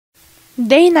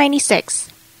Day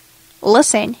 96.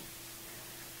 Listen.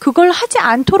 그걸 하지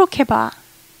않도록 해봐.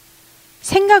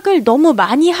 생각을 너무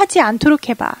많이 하지 않도록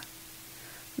해봐.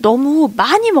 너무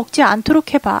많이 먹지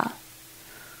않도록 해봐.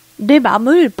 내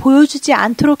맘을 보여주지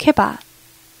않도록 해봐.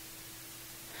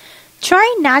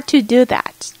 Try not to do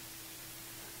that.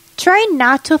 Try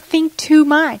not to think too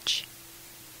much.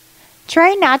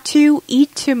 Try not to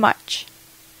eat too much.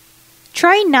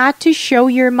 Try not to show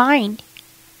your mind.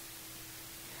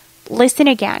 Listen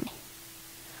again.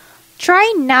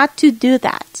 Try not to do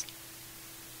that.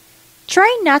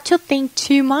 Try not to think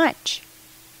too much.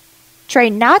 Try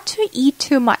not to eat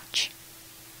too much.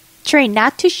 Try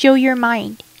not to show your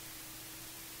mind.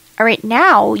 Alright,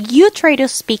 now you try to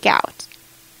speak out.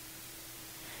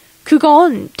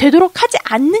 그건 되도록 하지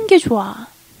않는 게 좋아.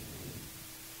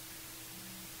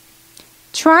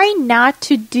 Try not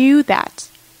to do that.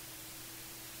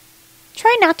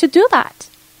 Try not to do that.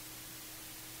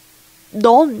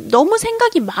 넌 너무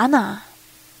생각이 많아.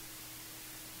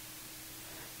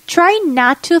 Try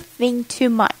not to think too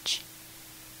much.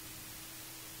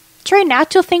 Try not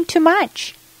to think too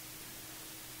much.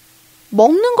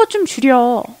 먹는 것 좀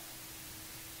줄여.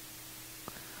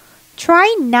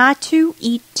 Try not to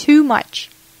eat too much.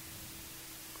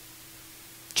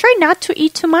 Try not to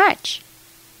eat too much.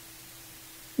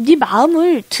 네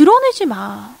마음을 드러내지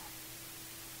마.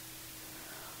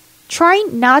 Try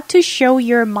not to show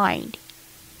your mind.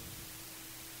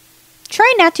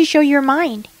 Try not to show your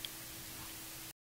mind.